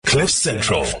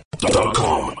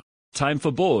CliffCentral.com. Time for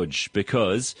Borge,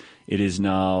 because it is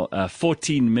now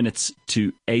 14 minutes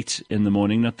to 8 in the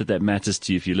morning. Not that that matters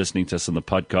to you if you're listening to us on the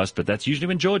podcast, but that's usually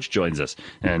when George joins us.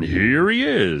 And here he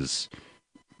is.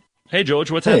 Hey, George,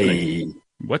 what's happening?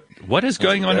 What is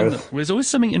going on? There's always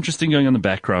something interesting going on in the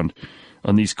background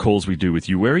on these calls we do with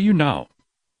you. Where are you now?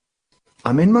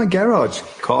 I'm in my garage.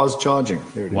 Car's charging.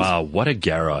 There it is. Wow, what a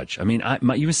garage. I mean,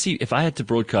 you must see, if I had to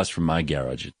broadcast from my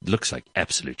garage, it looks like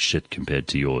absolute shit compared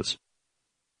to yours.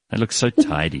 It looks so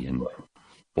tidy and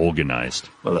organized.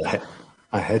 Well,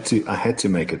 I had to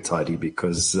make it tidy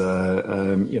because,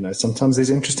 sometimes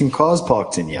there's interesting cars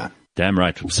parked in here. Damn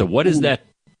right. So what is that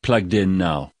plugged in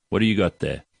now? What do you got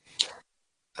there?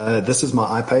 This is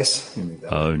my iPace.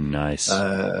 Oh, nice.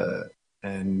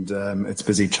 And it's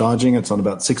busy charging. It's on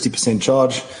about 60%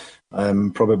 charge.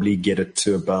 Probably get it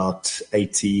to about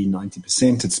 80,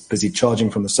 90%. It's busy charging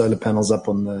from the solar panels up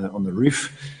on the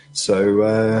roof. So,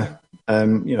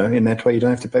 in that way, you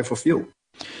don't have to pay for fuel.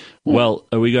 Well,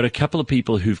 we got a couple of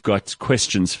people who've got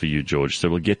questions for you, George. So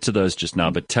we'll get to those just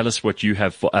now. But tell us what you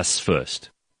have for us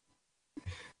first.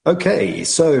 Okay.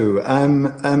 So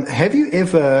have you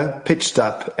ever pitched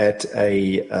up at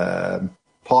a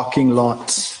parking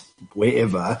lot,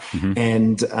 wherever,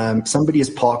 and somebody is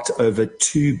parked over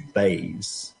two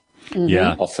bays? Mm-hmm.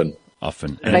 Yeah, often.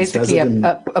 And basically,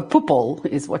 a poople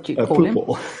is what you call him.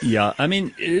 Yeah, I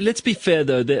mean, let's be fair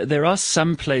though. There are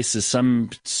some places, some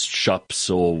shops,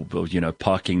 or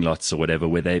parking lots or whatever,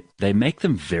 where they make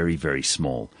them very, very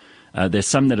small. There's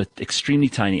some that are extremely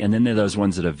tiny, and then there are those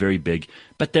ones that are very big.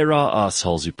 But there are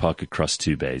arseholes who park across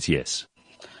two bays. Yes.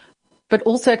 But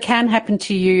also it can happen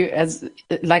to you as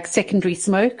like secondary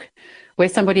smoke, where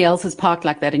somebody else is parked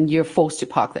like that and you're forced to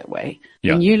park that way.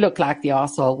 Yeah. And you look like the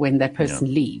arsehole when that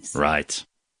person leaves. Right.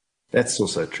 That's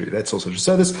also true.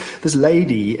 So this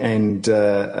lady, and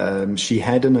she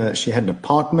had an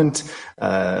apartment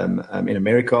in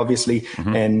America, obviously,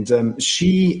 and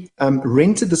she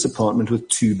rented this apartment with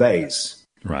two bays.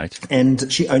 Right. And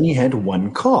she only had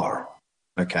one car.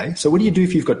 Okay. So what do you do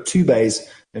if you've got two bays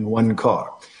and one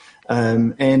car?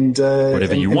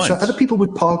 Whatever you want. So other people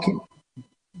would park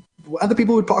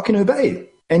in her bay,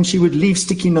 and she would leave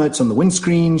sticky notes on the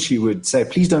windscreen. She would say,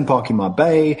 "Please don't park in my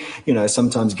bay."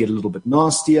 Sometimes get a little bit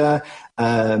nastier.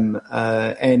 And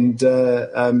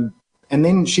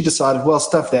then she decided, well,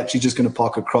 stuff that, she's just going to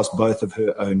park across both of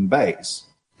her own bays.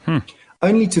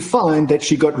 Only to find that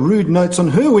she got rude notes on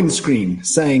her windscreen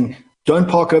saying, "Don't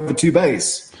park over two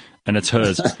bays." And it's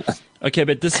hers. Okay,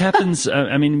 but this happens,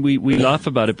 we laugh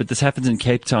about it, but this happens in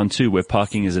Cape Town too, where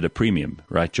parking is at a premium,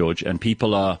 right, George? And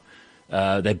people are,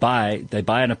 they buy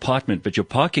an apartment, but your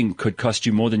parking could cost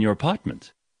you more than your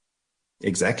apartment.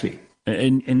 Exactly.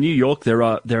 In New York, there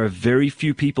are very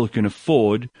few people who can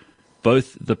afford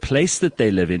both the place that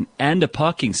they live in and a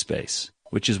parking space,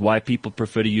 which is why people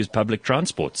prefer to use public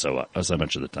transport so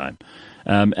much of the time.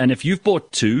 And if you've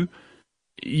bought two,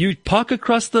 you park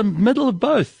across the middle of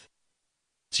both.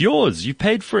 It's yours. You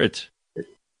paid for it.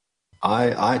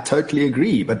 I totally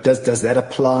agree. But does that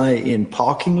apply in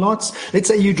parking lots? Let's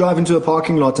say you drive into a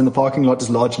parking lot and the parking lot is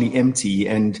largely empty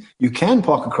and you can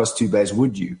park across two bays.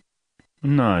 Would you?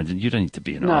 No, you don't need to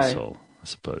be an arsehole, I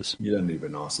suppose. You don't need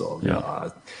an arsehole. Yeah.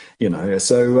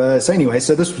 So anyway,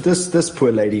 so this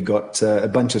poor lady got a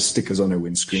bunch of stickers on her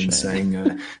windscreen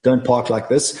saying, "Don't park like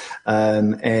this,"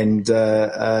 and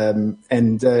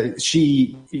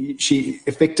she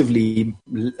effectively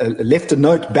left a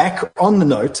note back on the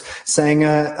note saying,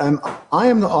 "I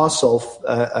am the arsehole.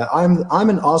 I'm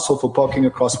an arsehole for parking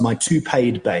across my two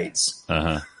paid bays."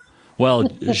 Well,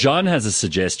 Jean has a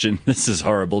suggestion. This is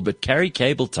horrible, but carry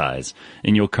cable ties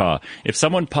in your car. If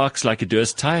someone parks like a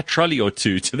durs, tie a trolley or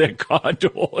two to their car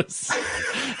doors.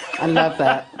 I love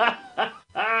that.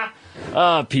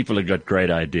 People have got great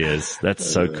ideas. That's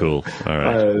so cool. All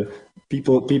right.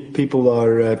 People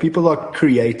are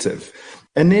creative.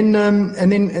 And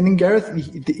then Gareth,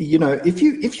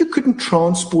 if you couldn't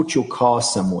transport your car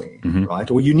somewhere,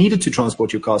 right, or you needed to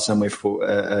transport your car somewhere for,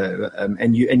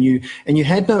 and you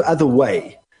had no other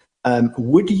way,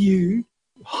 would you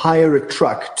hire a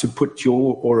truck to put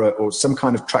or some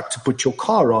kind of truck to put your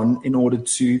car on in order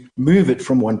to move it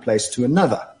from one place to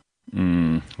another?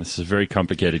 This is a very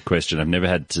complicated question. I've never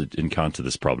had to encounter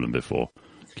this problem before.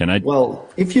 Can I? Well,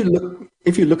 if you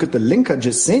look at the link I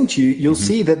just sent you, you'll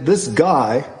see that this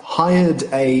guy hired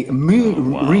a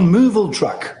removal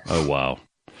truck. Oh, wow.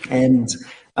 And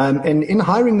in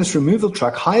hiring this removal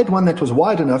truck, hired one that was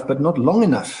wide enough but not long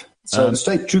enough So the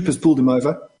state troopers pulled him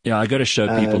over. Yeah, I got to show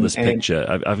people this picture.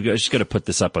 I've just got to put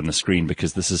this up on the screen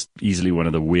because this is easily one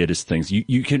of the weirdest things.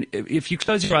 You can, if you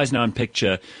close your eyes now and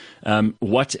picture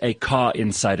what a car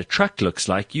inside a truck looks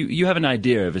like, you have an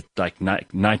idea of it, like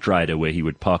Knight Rider, where he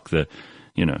would park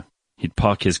he'd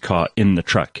park his car in the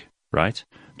truck, right?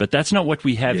 But that's not what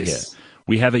we have here.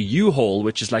 We have a U-Haul,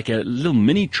 which is like a little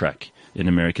mini truck in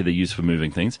America they use for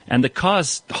moving things, and the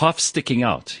car's half sticking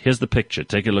out. Here's the picture.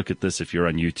 Take a look at this if you're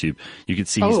on YouTube. You can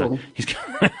see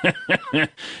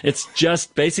it's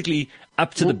just basically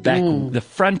up to the back. The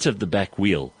front of the back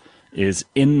wheel is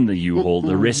in the U-Haul.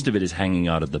 The rest of it is hanging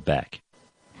out of the back.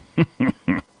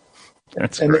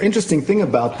 The interesting thing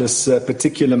about this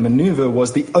particular maneuver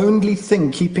was the only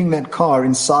thing keeping that car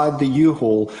inside the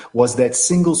U-Haul was that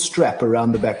single strap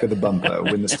around the back of the bumper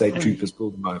when the state troopers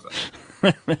pulled him over.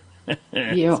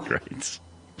 Yeah. That's great.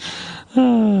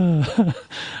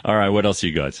 All right, what else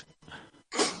you got?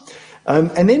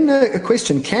 And then a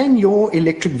question: can your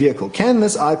electric vehicle, can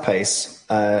this iPace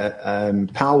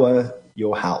power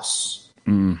your house?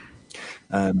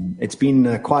 It's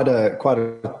been quite a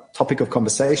topic of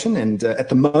conversation, and at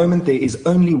the moment there is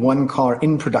only one car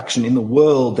in production in the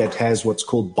world that has what's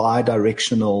called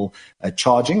bidirectional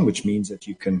charging, which means that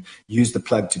you can use the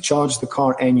plug to charge the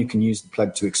car and you can use the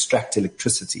plug to extract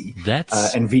electricity.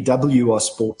 And VW are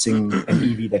sporting an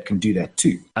EV that can do that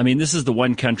too. I mean, this is the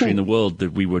one country in the world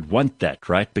that we would want that,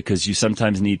 right? Because you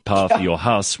sometimes need power for your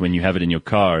house when you have it in your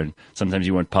car, and sometimes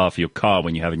you want power for your car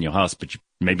when you have it in your house, but you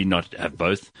maybe not have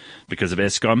both because of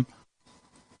ESCOM.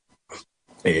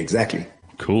 Exactly.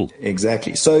 Cool.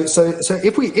 Exactly. So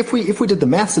if we did the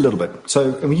maths a little bit,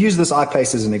 and we use this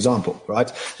iPace as an example,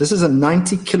 right? This is a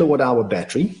 90 kilowatt hour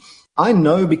battery. I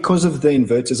know because of the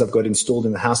inverters I've got installed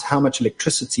in the house how much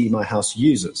electricity my house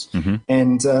uses.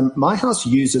 And my house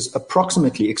uses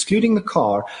approximately, excluding the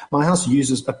car, my house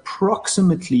uses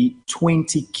approximately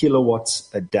 20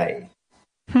 kilowatts a day.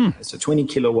 So 20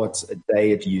 kilowatts a day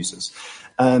it uses,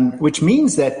 which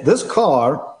means that this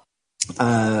car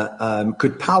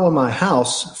could power my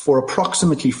house for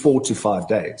approximately 4 to 5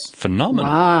 days.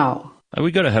 Phenomenal. Wow.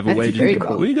 We got to have a way to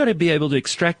cool. We got to be able to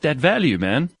extract that value,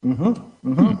 man.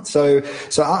 So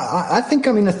I think,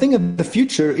 the thing of the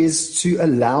future is to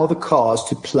allow the cars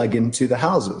to plug into the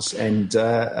houses, and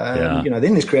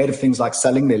then there's creative things like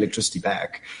selling the electricity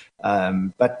back.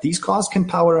 But these cars can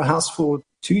power a house for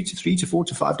 2 to 3 to 4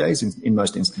 to 5 days in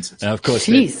most instances. Of course.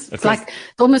 Jeez, it's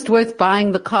almost worth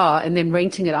buying the car and then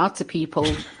renting it out to people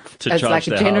as like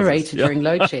a generator during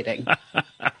load shedding.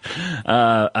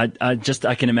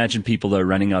 I can imagine people, though,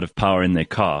 running out of power in their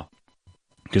car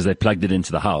because they plugged it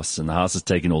into the house and the house has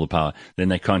taken all the power. Then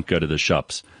they can't go to the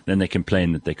shops. Then they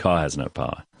complain that their car has no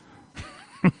power.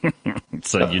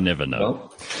 So you never know.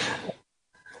 Well,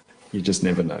 you just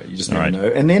never know. You just never know.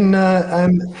 And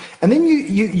then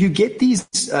you get these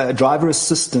driver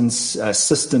assistance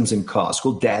systems in cars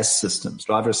called DAS systems,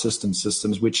 driver assistance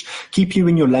systems, which keep you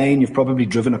in your lane. You've probably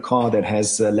driven a car that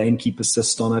has lane keep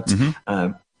assist on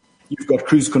it. You've got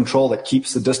cruise control that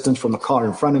keeps the distance from the car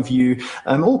in front of you,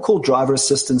 all called driver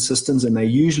assistance systems, and they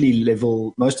usually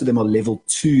most of them are level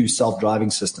 2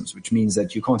 self-driving systems, which means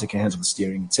that you can't take your hands off the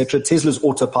steering, etc. Tesla's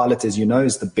Autopilot, as you know,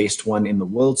 is the best one in the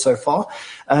world so far.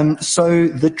 So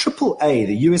the AAA,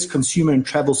 the US Consumer and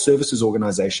Travel Services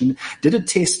Organization, did a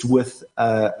test with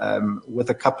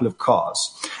a couple of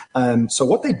cars. So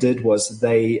what they did was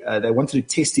they wanted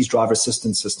to test these driver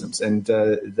assistance systems, and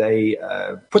they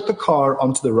put the car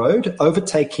onto the road,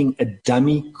 overtaking a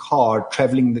dummy car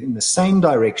traveling in the same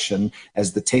direction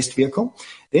as the test vehicle.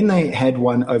 Then they had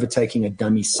one overtaking a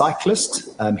dummy cyclist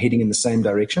heading in the same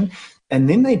direction. And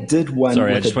then they did one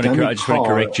with I just want to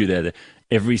correct you there.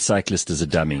 Every cyclist is a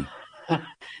dummy.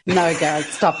 No,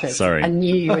 Gareth, stop it. Sorry. I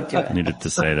knew you would do it. I needed to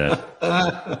say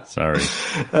that. Sorry.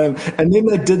 And then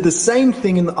they did the same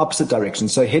thing in the opposite direction.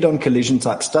 So head-on collision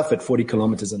type stuff at 40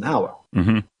 kilometers an hour.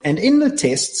 And in the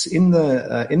tests,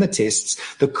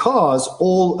 the cars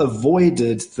all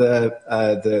avoided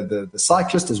the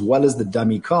cyclist as well as the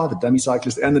dummy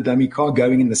cyclist and the dummy car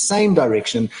going in the same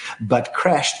direction, but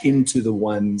crashed into the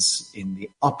ones in the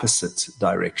opposite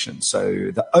direction.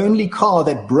 So the only car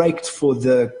that braked for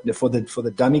the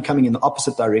dummy coming in the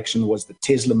opposite direction was the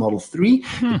Tesla Model 3.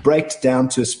 It braked down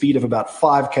to a speed of about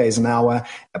 5 k's an hour,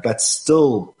 but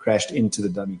still crashed into the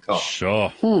dummy car.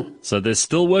 Sure. So there's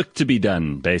still work to be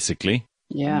done, basically.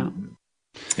 Yeah.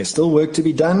 There's still work to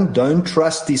be done. Don't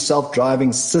trust these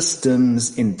self-driving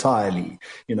systems entirely.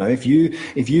 If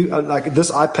you like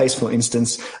this iPace, for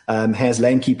instance, has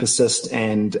lane keep assist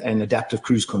and adaptive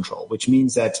cruise control, which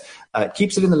means that it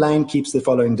keeps it in the lane, keeps the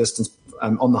following distance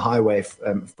on the highway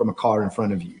from a car in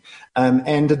front of you.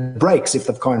 And it brakes if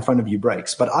the car in front of you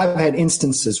brakes. But I've had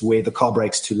instances where the car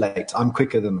brakes too late. I'm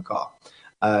quicker than the car.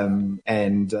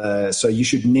 So you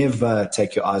should never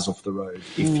take your eyes off the road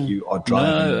if you are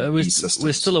driving these systems.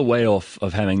 We're still a way off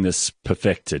of having this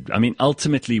perfected. I mean,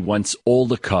 ultimately, once all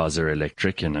the cars are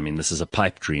electric, and I mean, this is a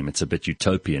pipe dream, it's a bit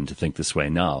utopian to think this way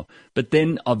now, but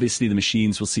then obviously the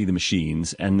machines will see the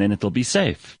machines and then it'll be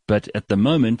safe. But at the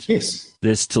moment, yes,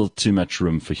 there's still too much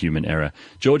room for human error.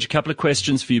 George, a couple of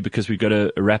questions for you because we've got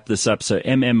to wrap this up. So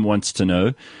MM wants to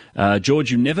know,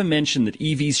 George, you never mentioned that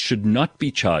EVs should not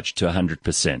be charged to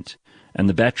 100% and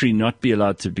the battery not be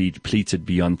allowed to be depleted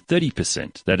beyond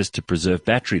 30%. That is to preserve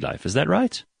battery life. Is that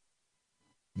right?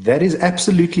 That is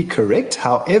absolutely correct.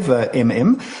 However, like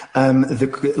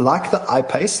the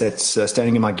iPace that's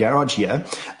standing in my garage here,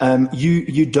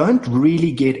 you don't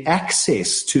really get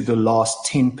access to the last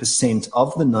 10%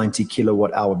 of the 90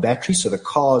 kilowatt hour battery. So the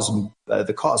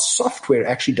car's software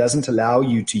actually doesn't allow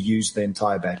you to use the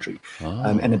entire battery.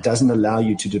 And it doesn't allow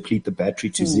you to deplete the battery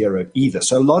to zero either.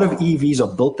 So a lot of EVs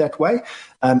are built that way.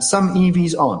 Some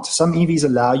EVs aren't. Some EVs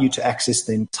allow you to access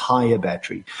the entire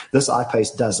battery. This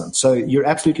iPace doesn't. So you're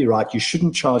absolutely right. You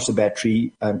shouldn't charge the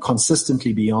battery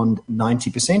consistently beyond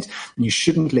 90%, and you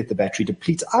shouldn't let the battery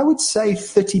deplete. I would say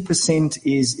 30%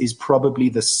 is probably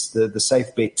the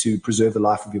safe bet to preserve the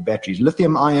life of your batteries.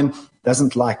 Lithium ion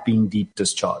doesn't like being deep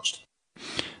discharged.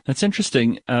 That's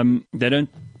interesting. They don't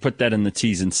put that in the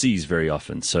T's and C's very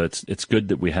often. So it's good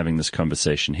that we're having this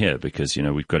conversation here because, you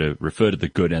know, we've got to refer to the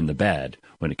good and the bad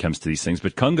when it comes to these things.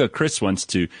 But Congo Chris wants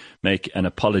to make an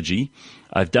apology.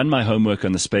 I've done my homework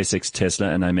on the SpaceX Tesla,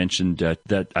 and I mentioned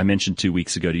that I mentioned 2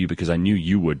 weeks ago to you because I knew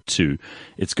you would too.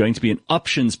 It's going to be an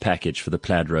options package for the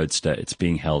Plaid Roadster. It's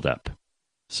being held up.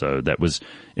 So that was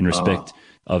in respect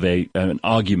of an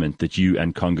argument that you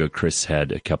and Congo Chris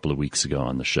had a couple of weeks ago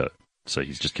on the show. So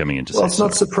he's just coming in to say. Well, it's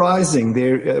not surprising.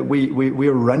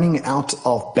 We're running out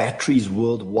of batteries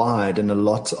worldwide, and a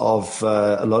lot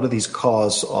of these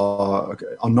cars are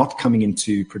not coming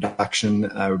into production.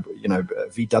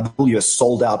 VW has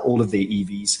sold out all of their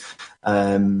EVs.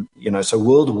 So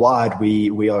worldwide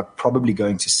we are probably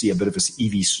going to see a bit of an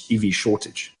EV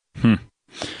shortage.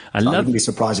 I wouldn't be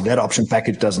surprised if that option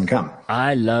package doesn't come.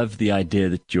 I love the idea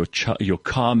that your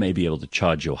car may be able to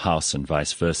charge your house and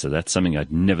vice versa. That's something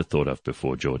I'd never thought of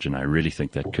before, George, and I really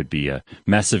think that could be a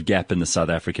massive gap in the South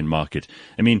African market.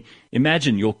 I mean,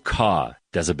 imagine your car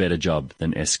does a better job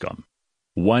than Eskom.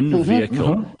 One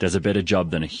vehicle does a better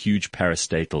job than a huge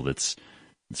parastatal that's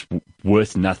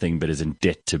worth nothing but is in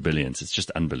debt to billions. It's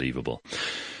just unbelievable.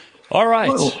 All right.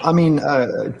 Well, I mean,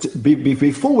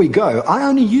 before we go, I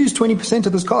only use 20%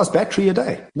 of this car's battery a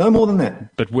day. No more than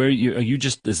that. But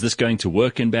is this going to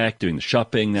work and back, doing the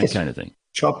shopping, that kind of thing?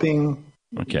 Shopping.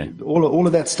 Okay. All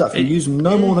of that stuff. You use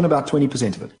no more than about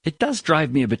 20% of it. It does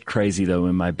drive me a bit crazy, though,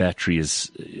 when my battery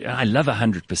is... I love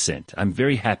 100%. I'm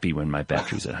very happy when my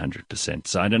battery's at 100%.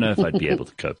 So I don't know if I'd be able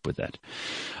to cope with that.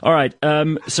 All right.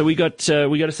 So we got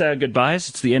to say our goodbyes.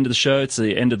 It's the end of the show. It's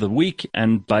the end of the week.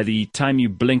 And by the time you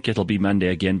blink, it'll be Monday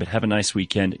again. But have a nice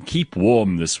weekend. Keep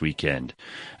warm this weekend.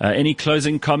 Any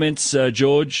closing comments,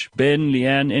 George, Ben,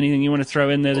 Leanne, anything you want to throw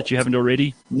in there that you haven't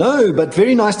already? No, but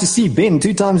very nice to see Ben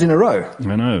 2 times in a row.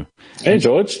 I know. Hey,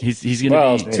 George. He's going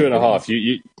to be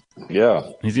 2.5. Yeah.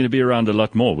 He's going to be around a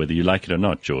lot more, whether you like it or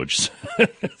not, George. We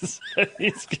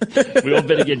all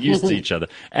better get used to each other.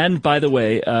 And by the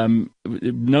way,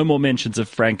 no more mentions of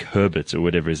Frank Herbert or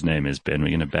whatever his name is, Ben. We're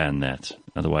going to ban that.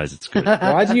 Otherwise, it's good.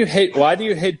 Why do you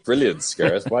hate brilliance,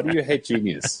 Gareth? Why do you hate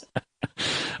genius?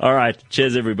 All right.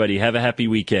 Cheers, everybody. Have a happy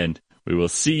weekend. We will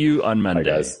see you on Monday.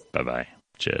 Bye, guys. Bye-bye.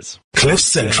 Cheers.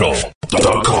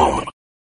 CliffCentral.com